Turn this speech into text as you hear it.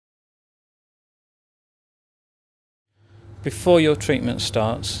Before your treatment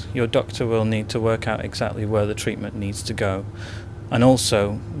starts, your doctor will need to work out exactly where the treatment needs to go, and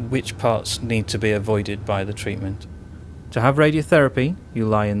also which parts need to be avoided by the treatment. To have radiotherapy, you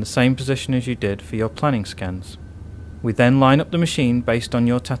lie in the same position as you did for your planning scans. We then line up the machine based on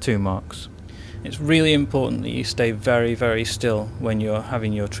your tattoo marks. It's really important that you stay very, very still when you're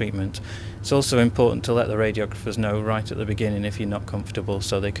having your treatment. It's also important to let the radiographers know right at the beginning if you're not comfortable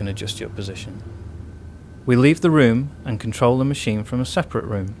so they can adjust your position. We leave the room and control the machine from a separate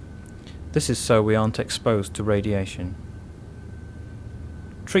room. This is so we aren't exposed to radiation.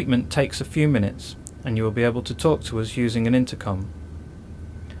 Treatment takes a few minutes and you will be able to talk to us using an intercom.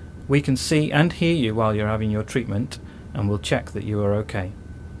 We can see and hear you while you're having your treatment and we'll check that you are okay.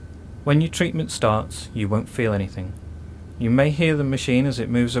 When your treatment starts, you won't feel anything. You may hear the machine as it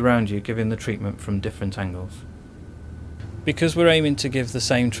moves around you, giving the treatment from different angles. Because we're aiming to give the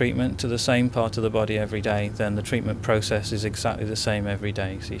same treatment to the same part of the body every day, then the treatment process is exactly the same every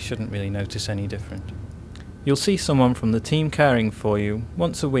day, so you shouldn't really notice any different. You'll see someone from the team caring for you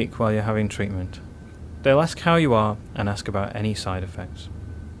once a week while you're having treatment. They'll ask how you are and ask about any side effects.